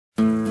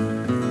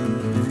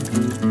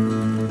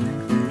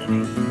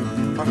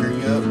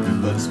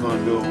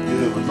not go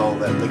good with all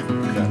that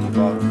liquid we got in the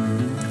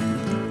bottom.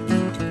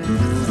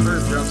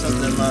 First, drop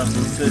something in my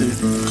food.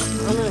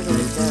 I'm gonna go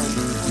eat that.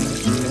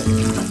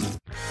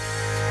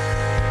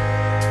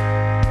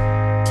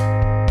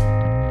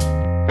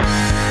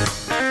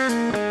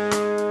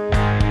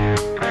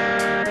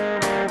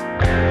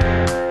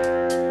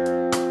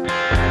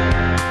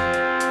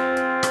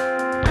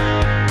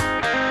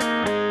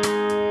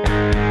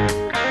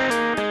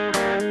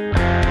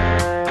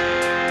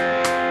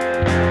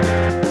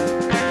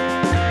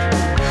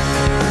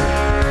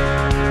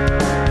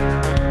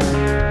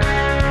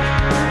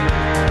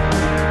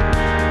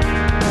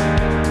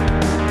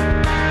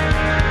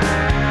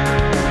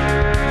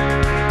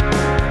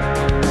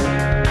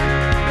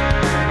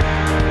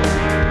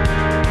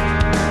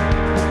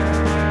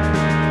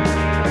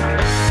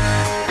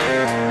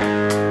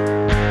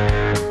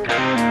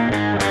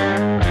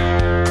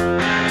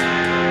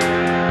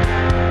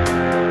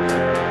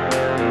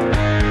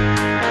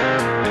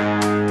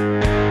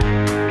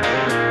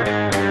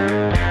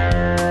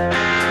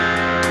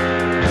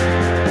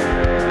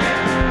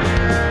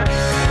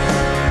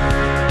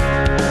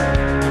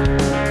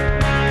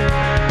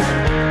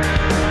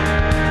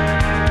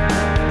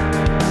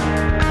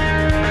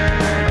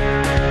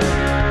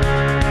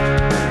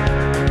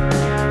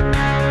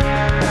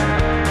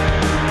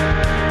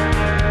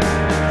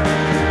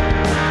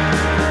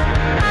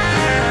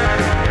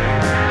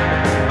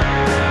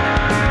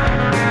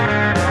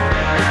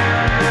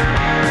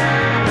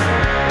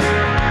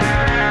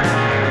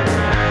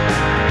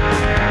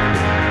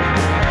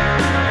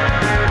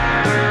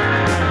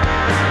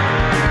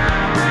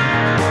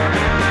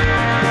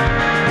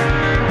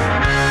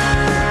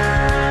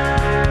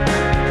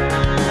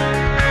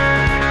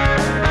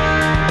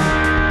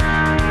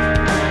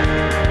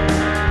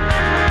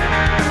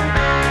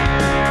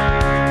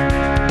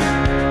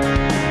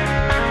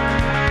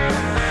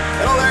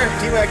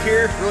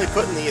 Here, really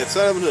putting the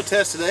sun oven to a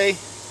test today.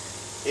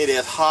 It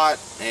is hot,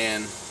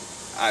 and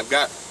I've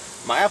got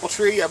my apple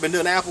tree. I've been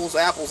doing apples.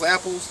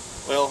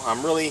 Well,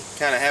 I'm really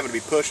kind of having to be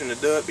pushing to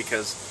do it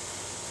because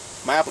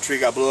my apple tree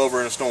got blew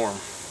over in a storm.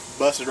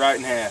 Busted right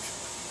in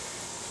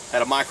half.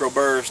 Had a micro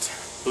burst,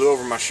 blew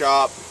over my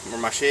shop, or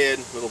my shed,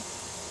 little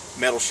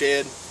metal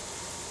shed.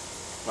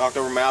 Knocked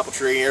over my apple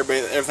tree.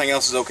 Everything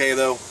else is okay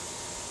though.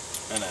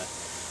 And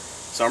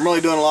so I'm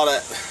really doing a lot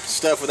of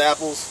stuff with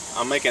apples.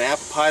 I'm making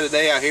apple pie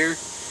today out here.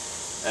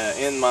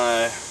 In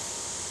my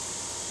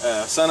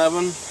sun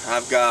oven,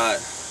 I've got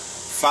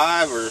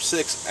 5 or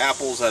 6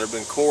 apples that have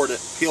been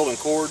peeled and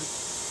cored,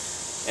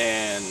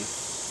 and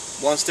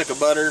 1 stick of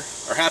butter,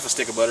 or half a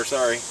stick of butter,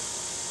 sorry.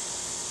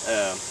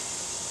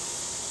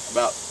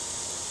 About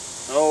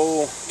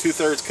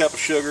 2/3 cup of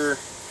sugar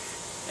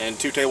and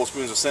 2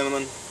 tablespoons of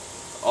cinnamon,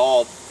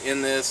 all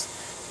in this.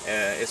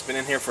 It's been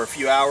in here for a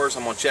few hours.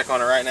 I'm gonna check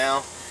on it right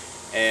now,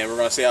 and we're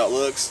gonna see how it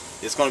looks.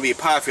 It's gonna be a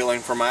pie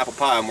filling for my apple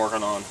pie I'm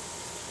working on.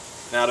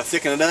 Now to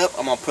thicken it up,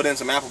 I'm going to put in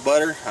some apple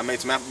butter. I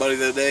made some apple butter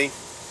the other day.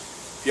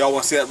 If y'all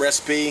want to see that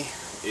recipe,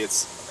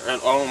 it's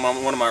on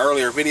one of my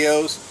earlier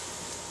videos.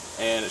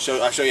 And I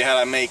show you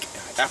how to make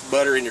apple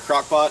butter in your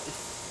crock pot.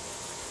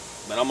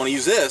 But I'm going to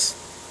use this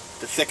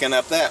to thicken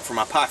up that for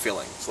my pie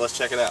filling. So let's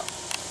check it out.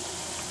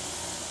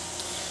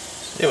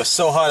 It was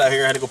so hot out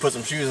here, I had to go put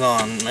some shoes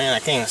on. Man, I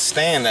can't even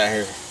stand out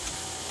here.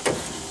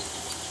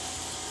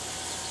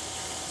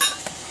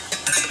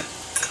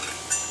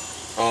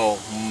 Oh,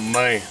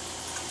 man.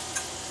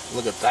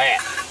 Look at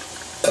that.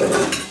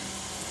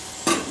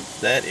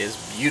 That is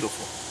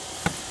beautiful.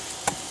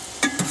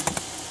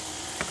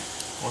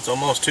 Well, it's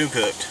almost too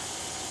cooked.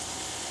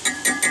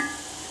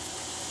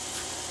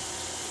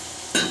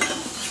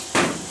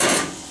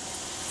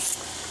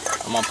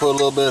 I'm going to put a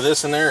little bit of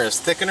this in there as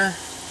thickener.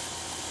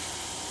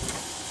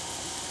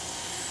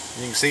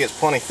 You can see it's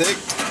plenty thick.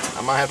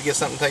 I might have to get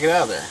something to take it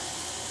out of there.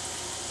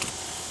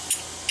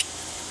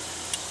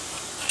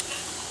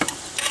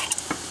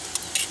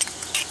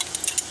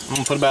 I'm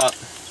going to put about,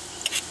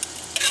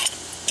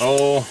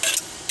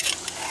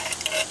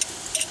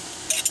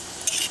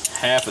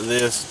 half of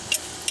this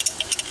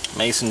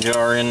mason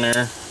jar in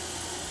there.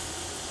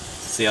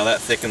 See how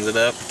that thickens it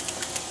up.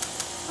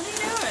 What are you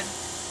doing?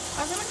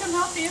 I was going to come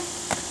help you.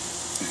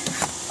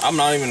 I'm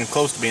not even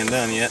close to being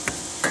done yet.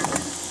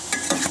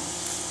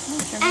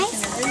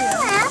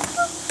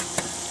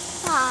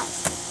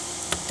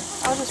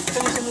 I'll just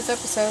finish this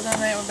episode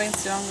and then it will be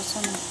still on this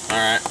one.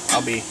 Alright,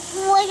 I'll be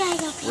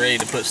ready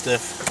to put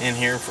stuff in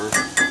here for the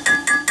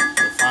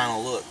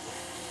final look.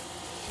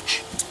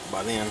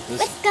 By then,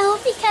 let's go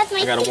because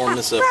my I gotta warm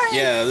this up. Burning.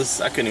 Yeah,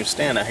 I couldn't even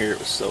stand out here. It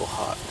was so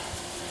hot.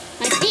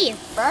 My feet are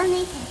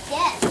burning to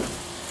death.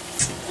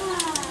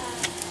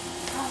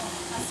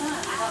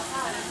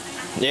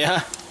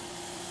 Yeah.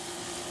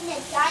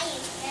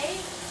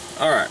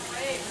 Alright.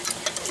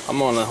 I'm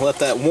gonna let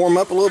that warm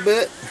up a little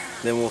bit,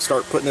 then we'll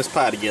start putting this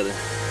pie together.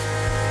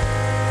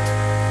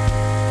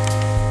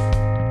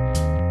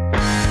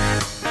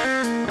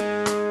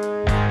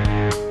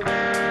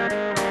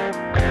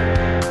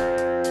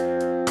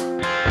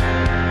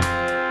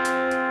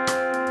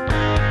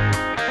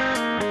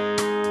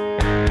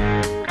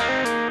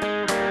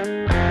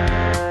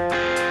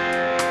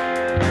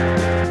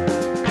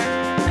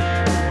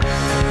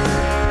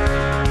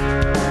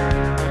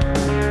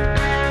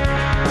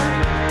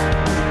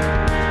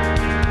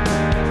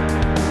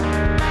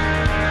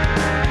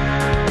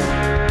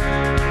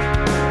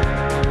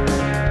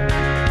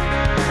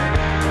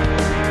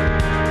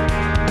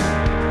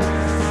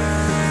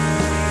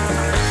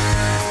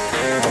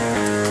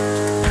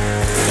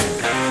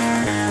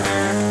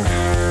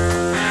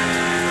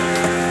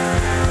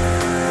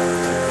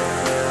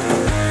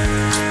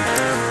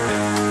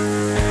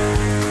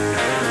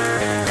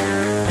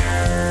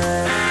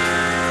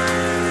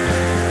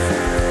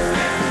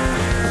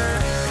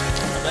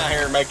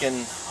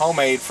 making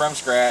homemade from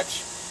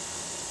scratch,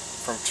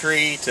 from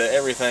tree to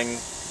everything,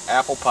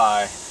 apple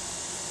pie.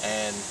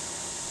 And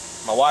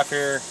my wife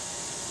here,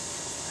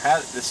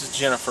 this is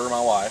Jennifer,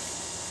 my wife,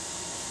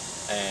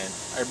 and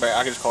everybody,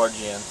 I can just call her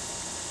Jen.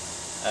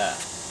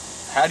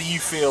 How do you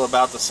feel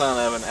about the Sun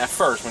Oven at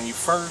first? When you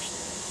first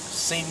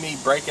seen me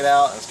break it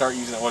out and start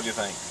using it, what did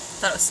you think? I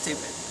thought it was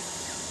stupid.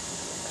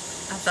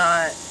 I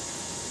thought,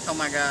 oh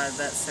my god,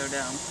 that's so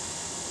dumb.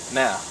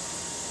 Now,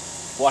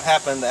 what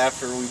happened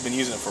after we've been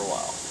using it for a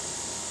while?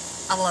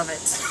 I love it.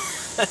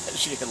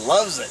 She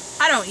loves it.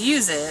 I don't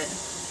use it,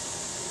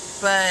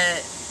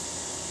 but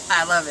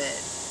I love it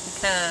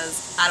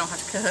because I don't have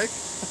to cook,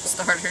 for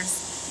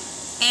starters,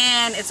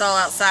 and it's all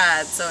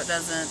outside, so it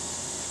doesn't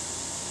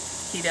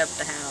heat up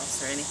the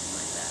house or anything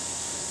like that.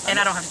 And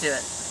I don't have to do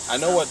it. I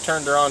know what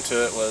turned her on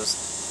to it was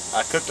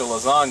I cooked a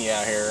lasagna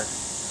out here,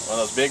 one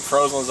of those big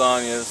frozen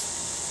lasagnas,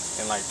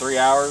 in like 3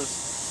 hours,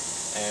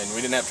 and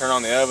we didn't have to turn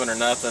on the oven or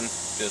nothing,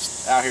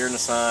 just out here in the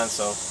sun.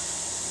 So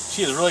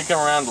she has really come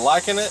around to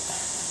liking it.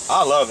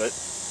 I love it,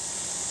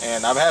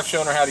 and I have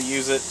shown her how to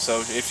use it,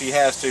 so if she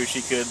has to,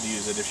 she could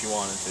use it if she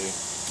wanted to,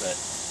 but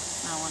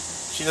I don't want to.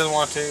 she doesn't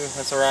want to.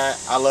 That's alright.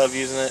 I love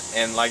using it,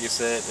 and like you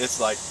said, it's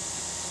like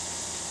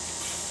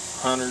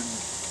probably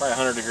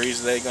 100 degrees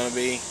today going to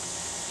be,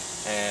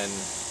 and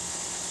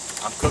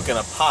I'm cooking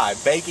a pie,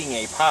 baking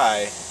a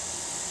pie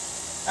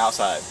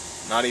outside,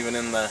 not even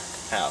in the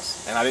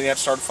house, and I didn't have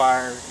to start a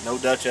fire, no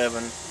Dutch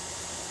oven.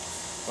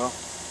 Well,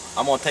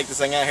 I'm going to take this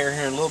thing out here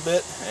in a little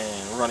bit,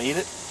 and we're going to eat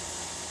it,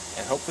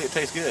 and hopefully it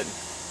tastes good.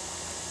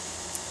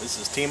 This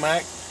is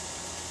T-Mac.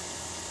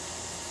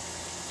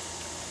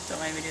 Don't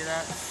make me do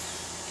that.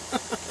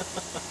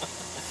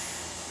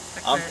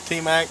 I'm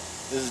T-Mac.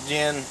 This is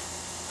Jen.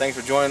 Thanks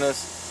for joining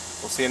us.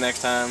 We'll see you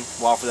next time.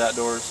 Wild for the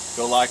Outdoors.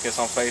 Go like us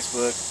on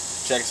Facebook.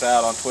 Check us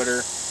out on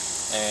Twitter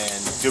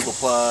and Google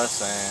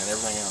Plus and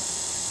everything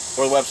else.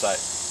 Or the website.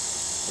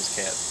 This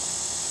cat.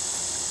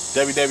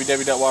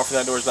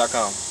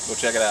 www.wildfortheoutdoors.com. Go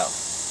check it out.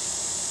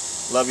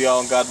 Love y'all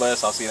and God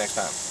bless. I'll see you next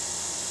time.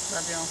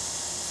 Love y'all.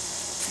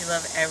 You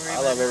love everybody.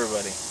 I love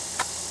everybody.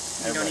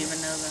 You don't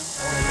even know them.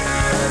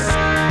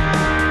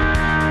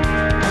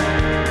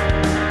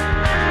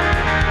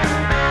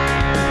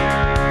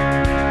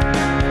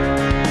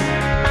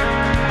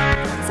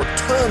 For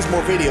tons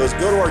more videos,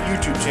 go to our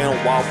YouTube channel,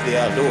 Wild for the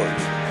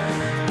Outdoors.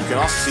 You can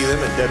also see them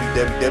at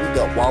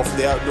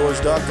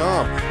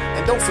www.wildfortheoutdoors.com.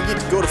 And don't forget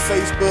to go to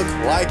Facebook,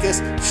 like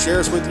us, share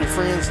us with your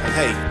friends, and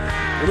hey,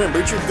 remember,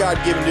 it's your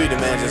God-given duty to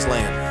manage this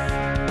land.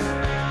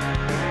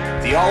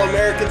 The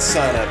All-American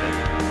Sun Oven.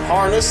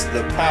 Harness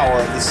the power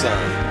of the sun.